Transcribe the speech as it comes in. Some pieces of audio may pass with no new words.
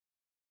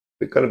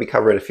We're going to be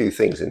covering a few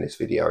things in this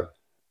video,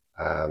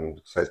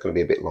 so it's going to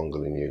be a bit longer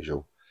than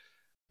usual.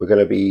 We're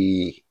going to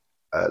be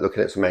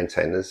looking at some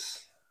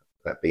antennas,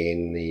 that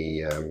being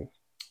the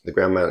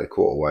ground-mounted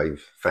quarter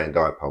wave fan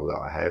dipole that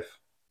I have,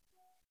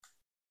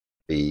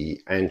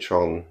 the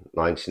ICOM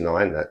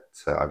 99 that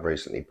I've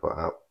recently put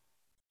up,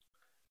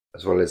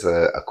 as well as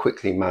a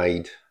quickly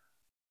made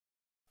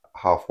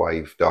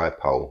half-wave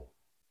dipole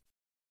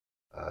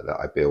that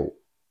I built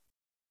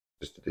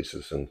just to do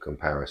some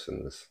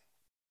comparisons.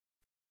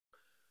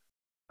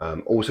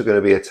 Also going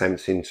to be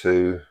attempting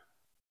to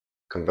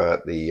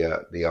convert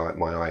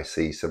my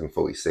IC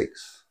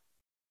 746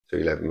 to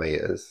 11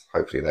 meters.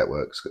 Hopefully that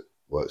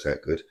works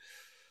out good.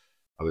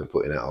 I've been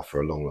putting that off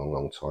for a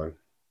long time.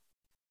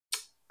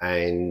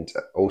 And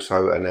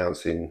also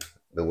announcing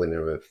the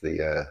winner of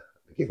the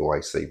giveaway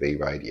CB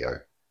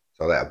radio.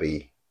 So that'll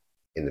be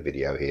in the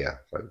video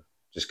here. So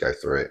just go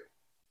through it.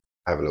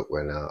 Have a look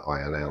when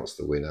I announce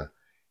the winner.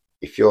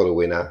 If you're the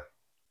winner,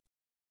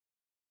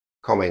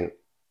 comment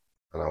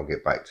and I'll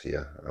get back to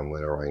you and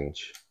we'll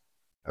arrange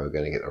how we're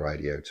going to get the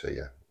radio to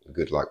you.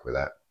 Good luck with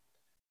that.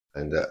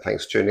 And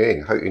thanks for tuning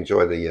in. Hope you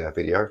enjoy the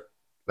video.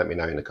 Let me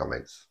know in the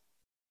comments.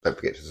 Don't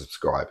forget to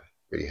subscribe.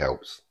 It really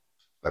helps.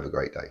 Have a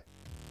great day.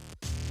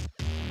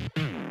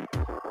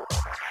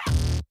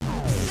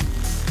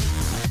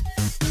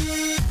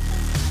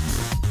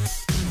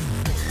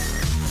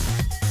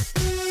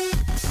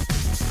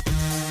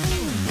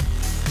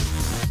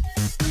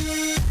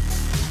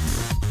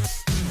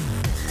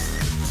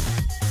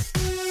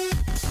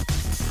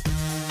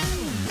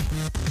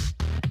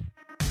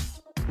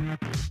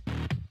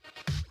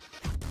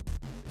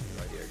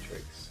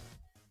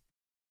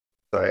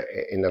 So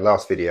in the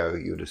last video,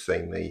 you would have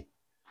seen me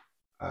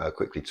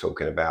quickly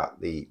talking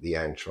about the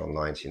ICOM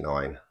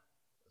 99, as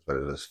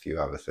well as a few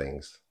other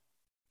things.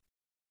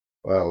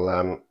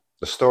 Well,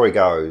 the story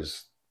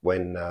goes,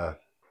 when I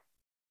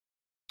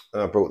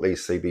brought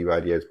these CB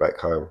radios back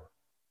home,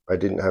 I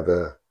didn't have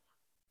a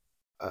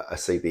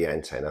CB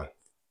antenna.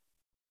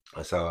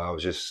 So I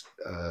was just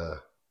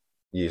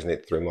using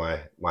it through my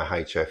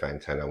HF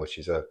antenna, which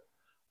is a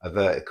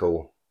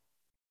vertical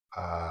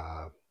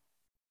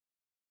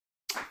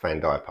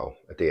fan dipole,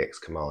 a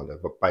DX commander,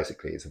 but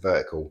basically it's a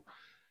vertical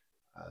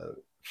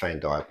fan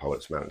dipole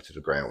that's mounted to the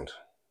ground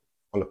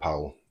on a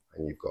pole,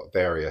 and you've got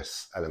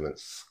various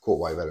elements,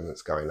 quarter wave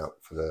elements going up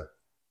for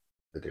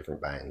the different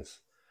bands.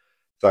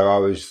 So I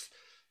was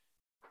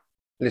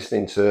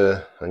listening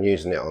to and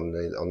using it on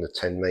the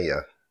 10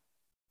 meter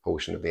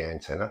portion of the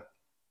antenna,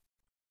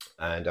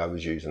 and I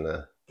was using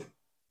an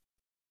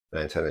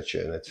antenna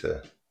tuner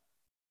to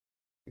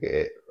get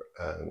it,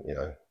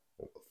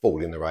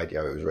 fall in the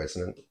radio. It was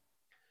resonant.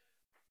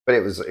 But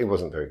it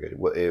wasn't very good.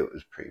 It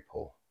was pretty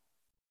poor.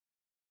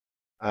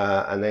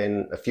 And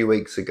then a few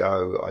weeks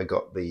ago, I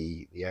got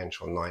the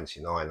ICOM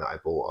 99 that I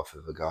bought off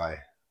of a guy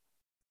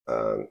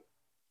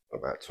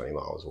about 20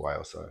 miles away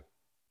or so.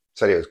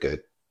 Said it was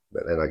good,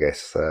 but then I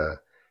guess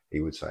he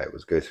would say it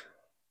was good.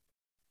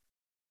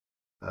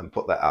 And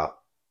put that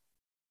up,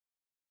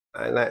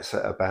 and that's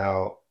at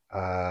about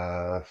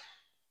I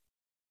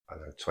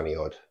don't know, 20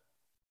 odd,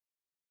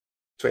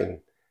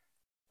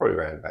 probably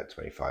around about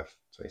 25,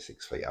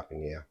 26 feet up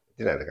in the air.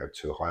 Didn't have to go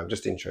too high. I'm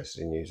just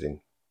interested in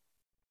using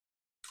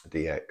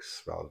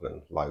DX rather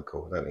than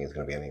local. I don't think it's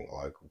going to be anything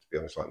local, to be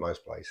honest, like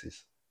most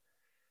places.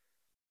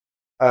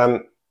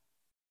 Fine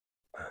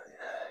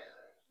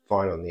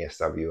on the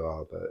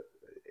SWR, but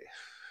it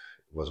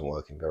wasn't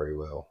working very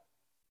well.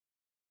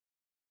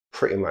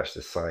 Pretty much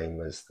the same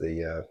as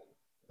the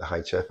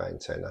HF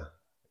antenna,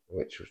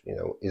 which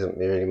isn't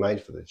really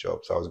made for the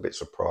job. So I was a bit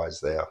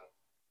surprised there.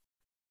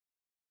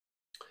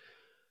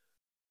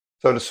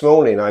 So this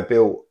morning I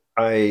built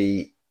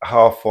a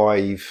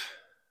half-wave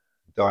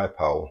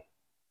dipole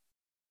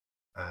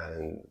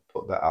and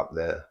put that up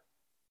there.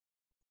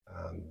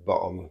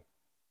 Bottom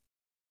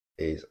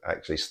is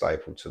actually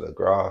stapled to the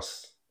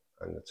grass,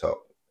 and the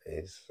top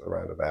is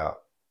around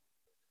about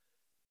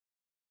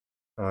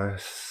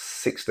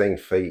 16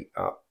 feet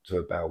up to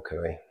a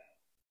balcony.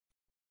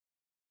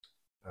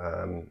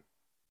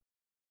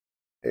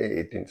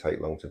 It didn't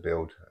take long to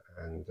build,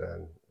 and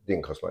it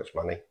didn't cost much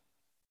money.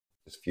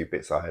 Just a few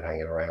bits I had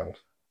hanging around,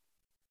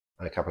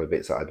 and a couple of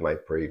bits that I'd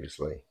made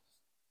previously.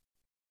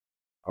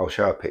 I'll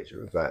show a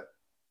picture of that.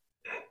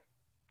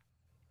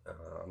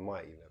 I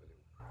might even have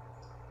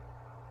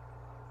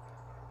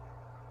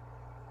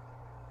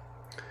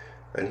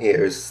a... And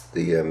here is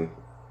the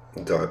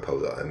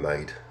dipole that I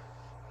made,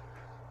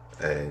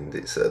 and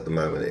it's at the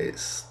moment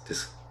it's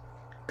just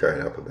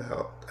going up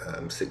about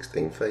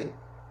 16 feet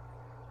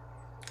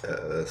at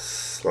a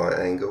slight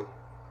angle.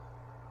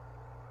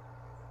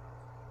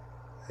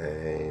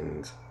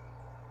 And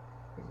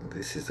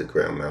this is the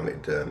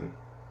ground-mounted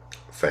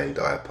fan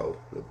dipole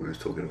that we were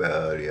talking about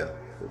earlier,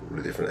 all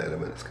the different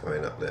elements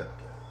going up there.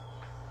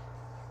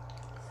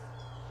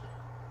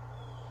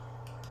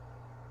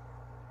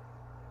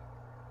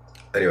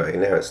 Anyway,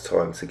 now it's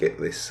time to get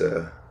this,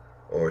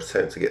 or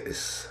attempt to get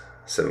this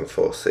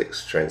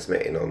 746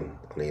 transmitting on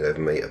the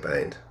 11 meter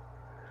band.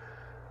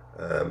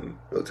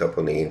 Looked up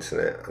on the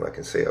internet and I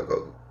can see I've got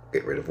to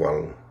get rid of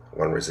one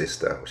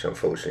resistor, which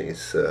unfortunately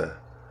is a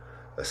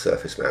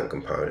surface mount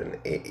component.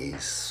 It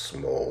is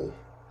small,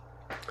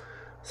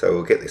 so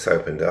we'll get this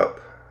opened up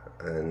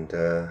and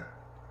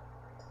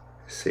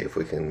see if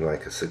we can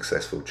make a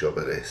successful job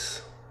of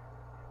this.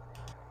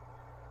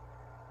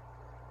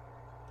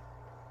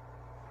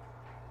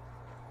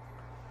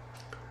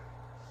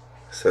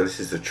 So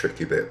this is the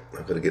tricky bit.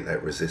 I've got to get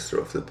that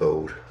resistor off the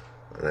board,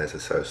 and as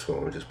it's so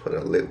small, I'm just putting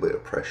a little bit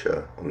of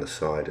pressure on the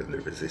side of the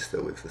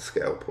resistor with the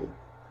scalpel,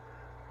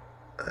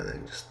 and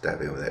then just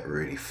dabbing with that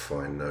really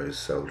fine nose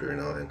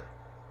soldering iron.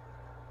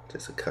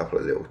 Just a couple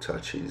of little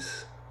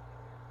touches.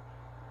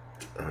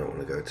 I don't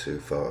want to go too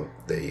far.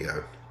 There you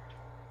go.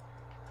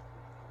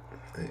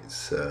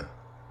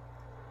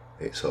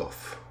 It's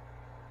off,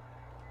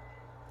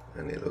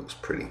 and it looks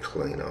pretty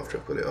clean after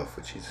I put it off,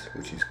 which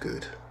is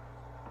good.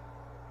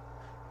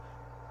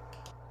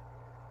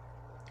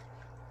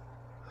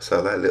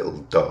 So that little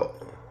dot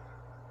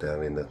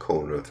down in the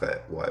corner of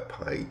that white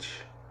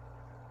page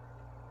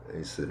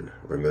is the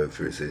removed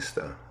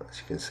resistor. As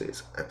you can see,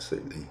 it's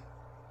absolutely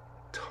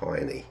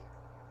tiny.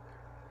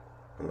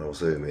 And I'll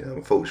zoom in.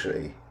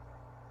 Unfortunately,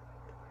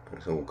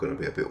 it's all going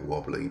to be a bit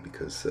wobbly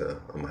because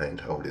I'm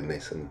hand holding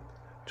this and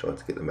trying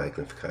to get the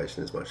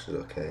magnification as much as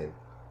I can.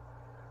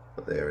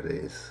 But there it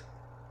is.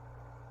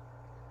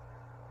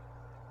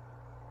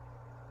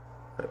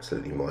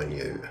 Absolutely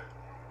minute.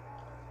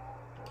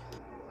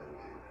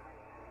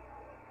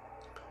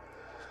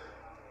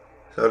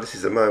 So this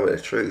is a moment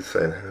of truth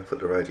then. I put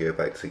the radio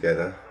back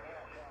together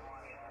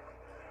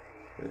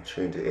and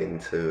tuned it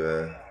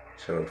into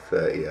channel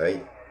 38,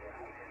 and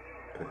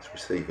it's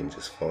receiving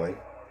just fine.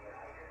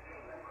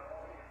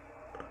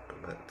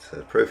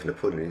 But proof in the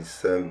pudding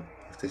is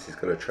if this is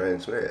going to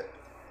transmit,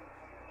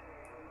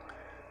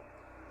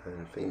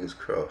 and fingers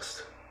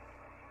crossed.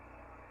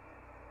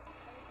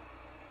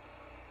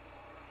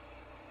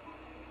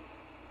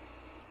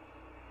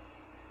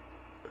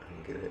 I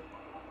can get it.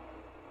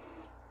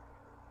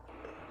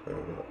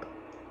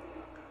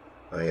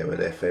 AM and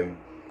FM.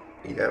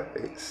 Yep,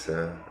 it's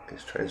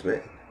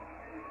transmitting.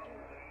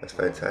 That's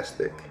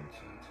fantastic.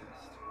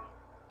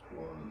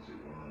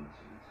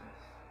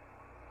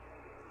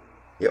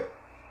 Yep.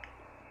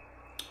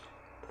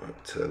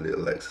 Right, a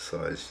little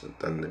exercise,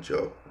 done the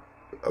job.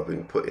 I've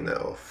been putting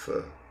that off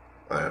for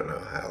I don't know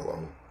how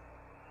long.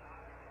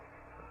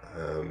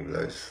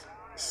 Those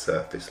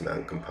surface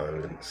mount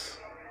components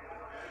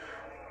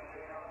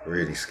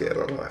really scared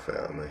the life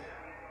out of me.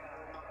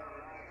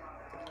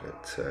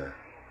 But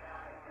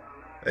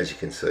as you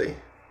can see,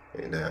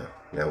 it now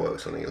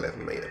works on the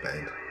 11-meter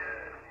band.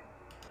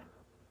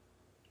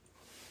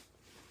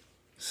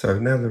 So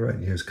now the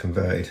radio is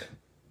converted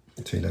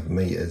to 11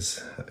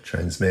 meters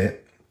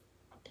transmit.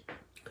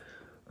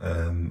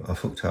 I've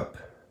hooked up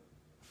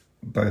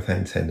both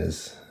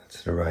antennas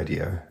to the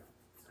radio.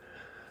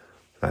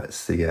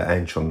 That's the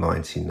Antron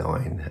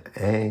 99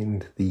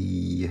 and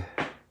the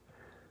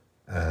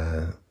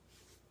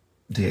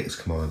DX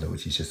Commander,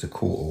 which is just a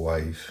quarter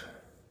wave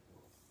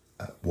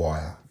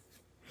wire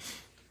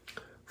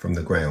from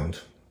the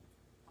ground,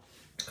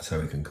 so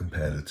we can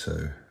compare the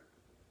two.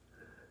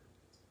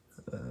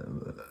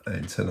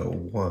 Antenna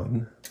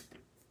 1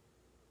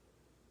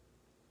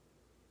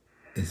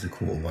 is the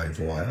quarter wave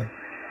wire.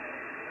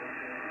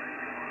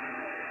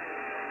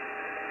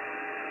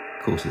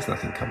 Of course, there's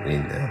nothing coming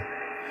in now.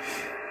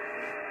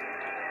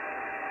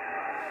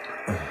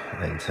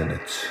 Antenna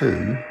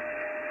 2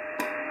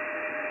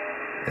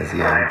 is the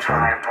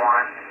Antron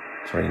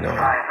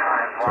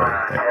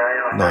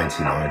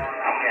 99.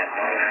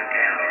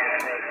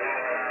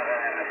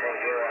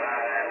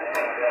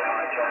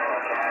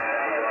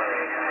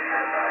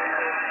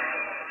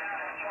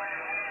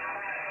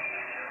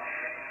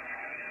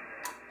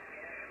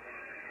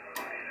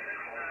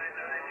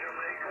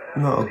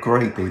 Not a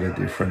great deal of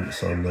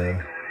difference on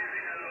the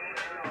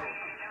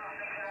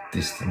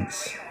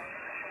distance.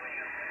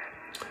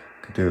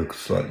 Could do a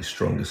slightly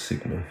stronger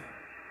signal.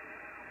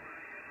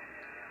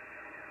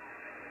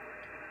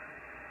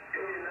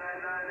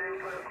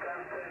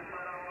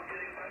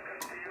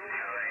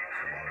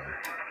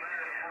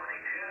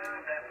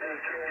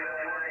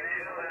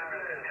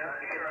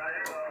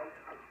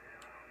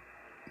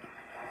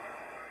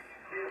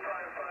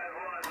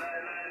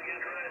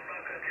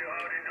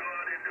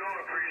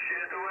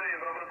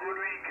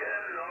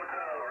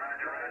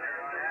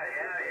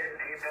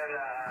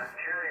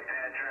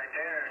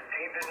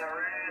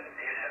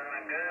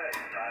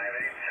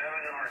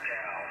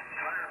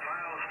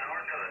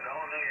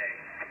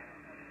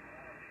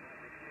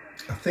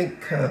 I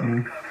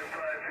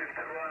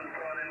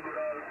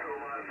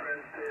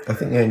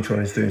think the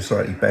Antron is doing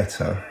slightly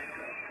better,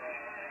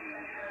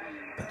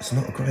 but there's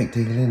not a great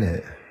deal in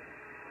it.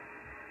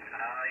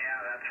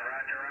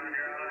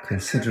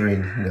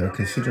 Considering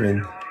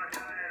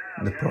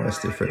the price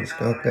difference,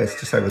 I guess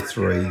just over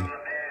 3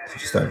 to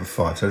just over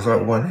 5, so it's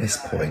like 1 S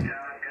point.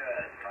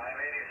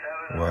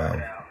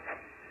 Wow.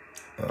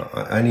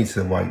 I need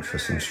to wait for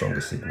some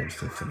stronger signals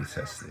to fully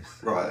test this.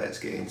 Right, let's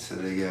get into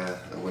the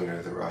winner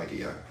of the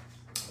radio.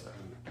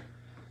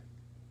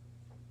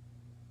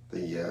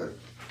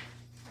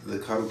 The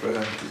Cobra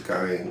is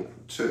going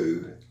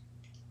to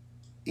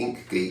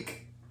Ink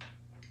Geek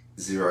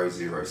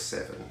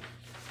 007.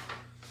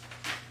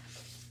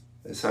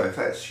 And so if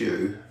that's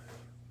you,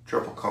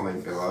 drop a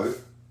comment below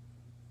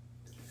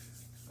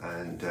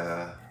and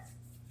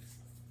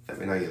let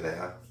me know you're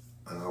there,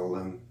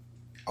 and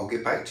I'll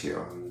get back to you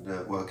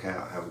and work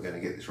out how we're going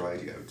to get this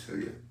radio to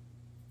you.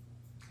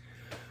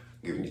 I'm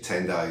giving you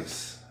 10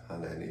 days,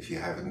 and then if you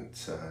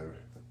haven't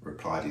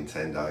replied in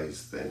 10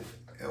 days, then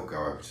it'll go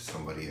over to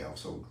somebody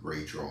else or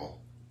redraw.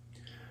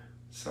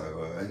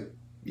 So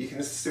you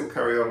can still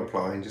carry on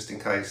applying just in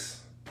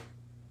case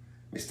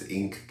Mr.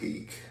 Ink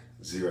Geek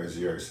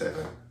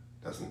 007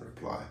 doesn't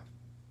reply.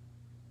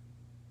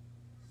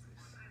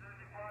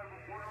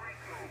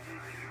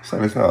 So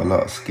there's not a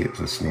lot of skips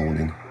this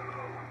morning,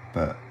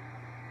 but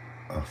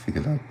I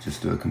figured I'd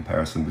just do a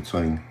comparison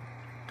between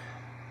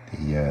the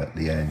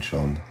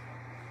Antron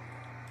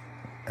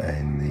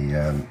and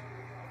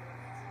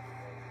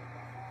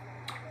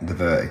the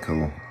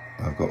vertical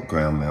I've got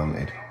ground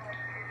mounted.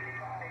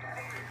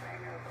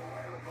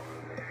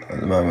 At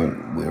the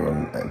moment we're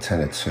on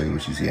antenna 2,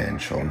 which is the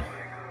Antron,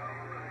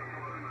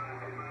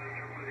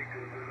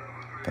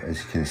 but as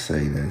you can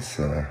see there's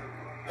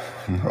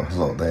not a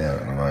lot there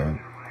at the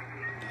moment.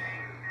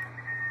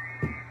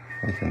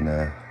 We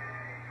can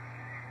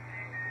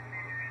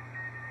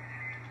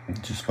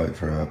just wait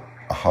for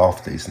a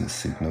half decent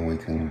signal. We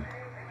can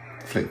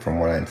flick from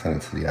one antenna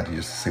to the other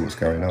just to see what's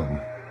going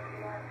on.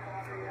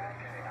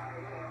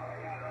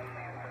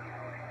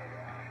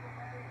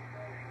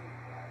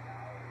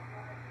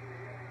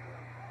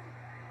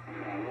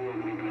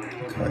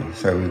 Okay,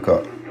 so we've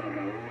got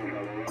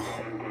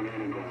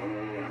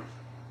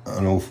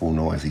an awful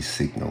noisy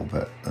signal,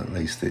 but at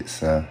least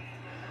it's a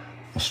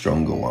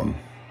stronger one.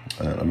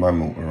 And at the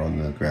moment we're on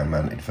the ground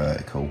mounted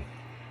vertical,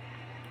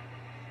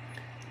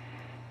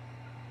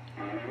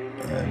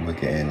 and we're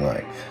getting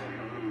like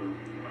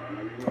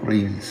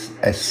probably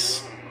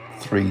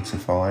S3 to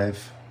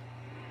 5.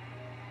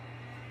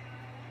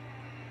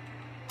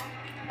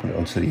 Put it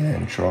onto the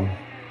Antron.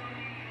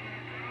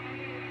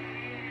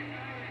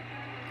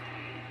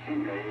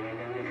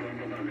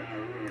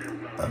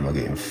 And we're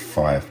getting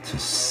 5 to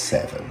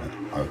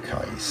 7.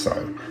 Okay,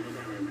 so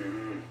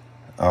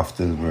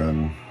after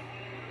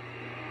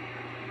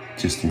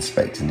just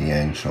inspecting the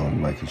Antron,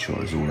 making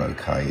sure it's all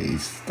okay,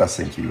 it does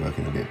seem to be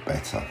working a bit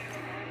better.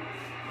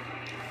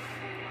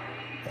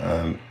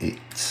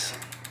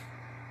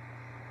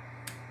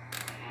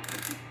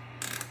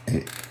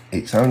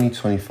 It's only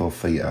 24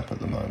 feet up at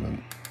the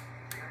moment,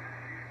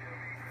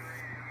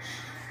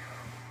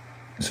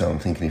 so I'm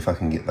thinking if I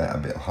can get that a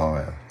bit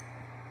higher,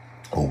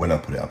 or when I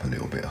put it up a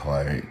little bit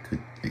higher,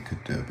 it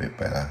could do a bit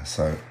better.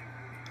 So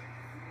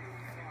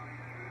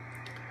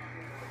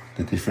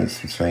the difference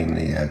between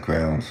the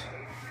ground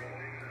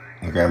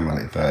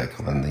mounted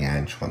vertical and the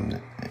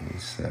Antron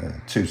is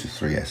 2 to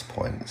 3 S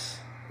points,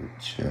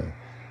 which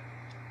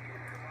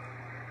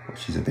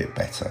is a bit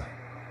better.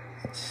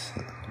 That's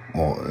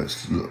what I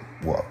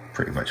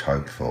pretty much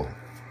hoped for.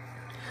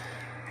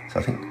 So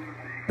I think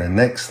the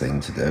next thing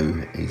to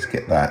do is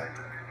get that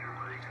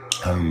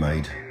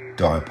homemade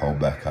dipole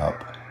back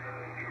up,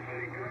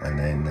 and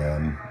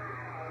then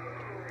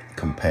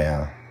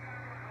compare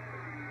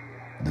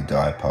the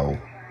dipole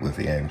with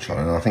the Antron.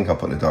 And I think I'll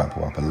put the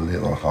dipole up a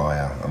little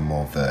higher and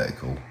more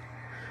vertical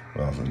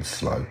rather than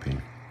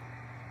sloping,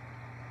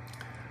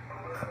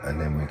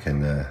 and then we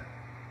can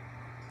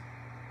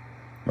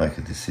make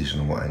a decision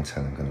on what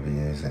antenna I'm going to be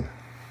using.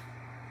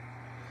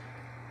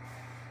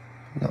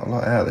 Not a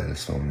lot out there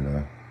this morning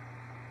though.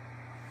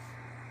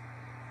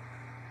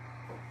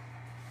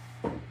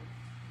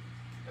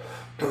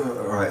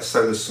 Alright,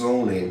 so this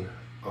morning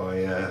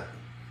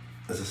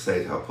as I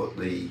said, I put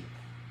the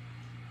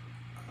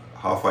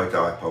halfway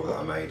dipole that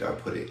I made, I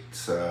put it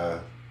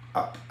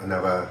up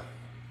another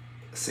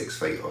 6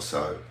 feet or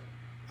so,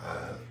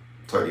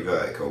 totally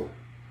vertical,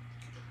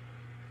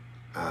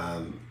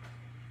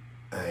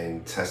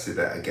 and tested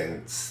that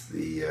against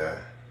the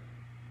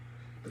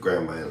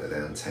ground mounted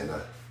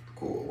antenna,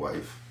 quarter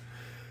wave,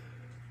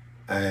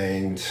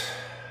 and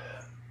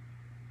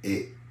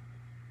it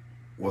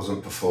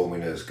wasn't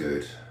performing as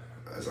good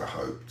as I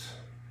hoped.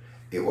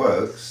 It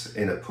works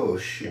in a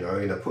push, you know,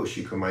 in a push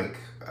you can make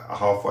a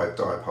half-wave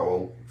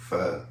dipole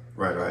for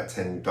around about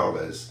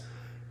 $10.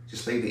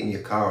 Just leave it in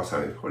your car or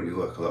something, it'll probably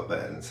work a lot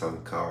better than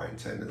some car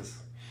antennas.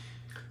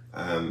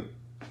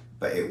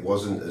 But it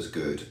wasn't as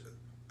good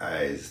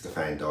as the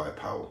fan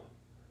dipole,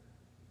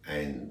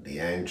 and the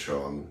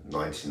Antron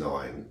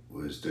 99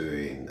 was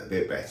doing a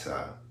bit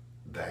better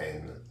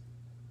than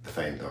the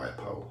fan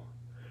dipole.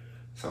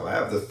 So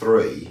out of the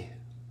three,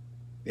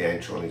 the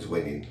Antron is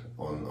winning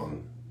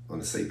on the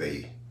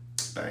CB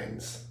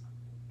bands.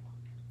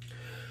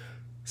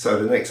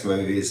 So the next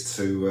move is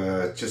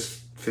to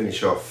just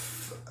finish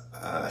off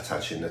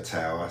attaching the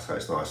tower so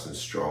it's nice and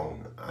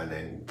strong, and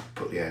then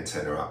put the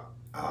antenna up.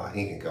 I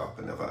think it can go up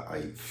another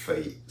 8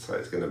 feet, so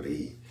it's going to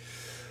be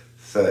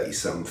 30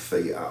 some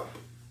feet up,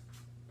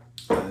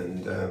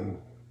 and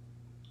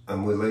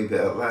we'll leave it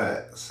at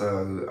that.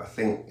 So I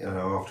think, you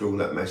know, after all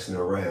that messing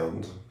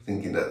around,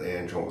 thinking that the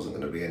Andron wasn't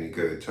going to be any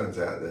good, turns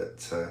out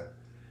that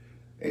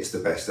it's the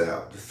best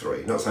out of the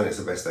 3. Not saying it's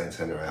the best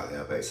antenna out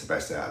there, but it's the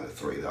best out of the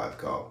 3 that I've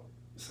got.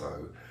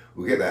 So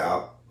we'll get that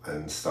up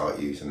and start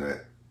using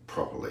that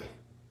properly.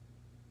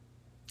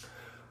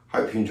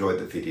 Hope you enjoyed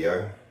the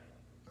video.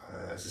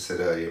 As I said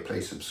earlier,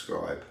 please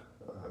subscribe.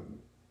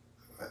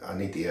 I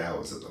need the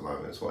hours at the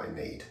moment, is what I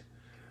need.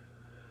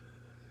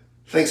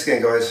 Thanks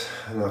again, guys,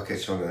 and I'll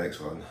catch you on the next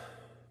one.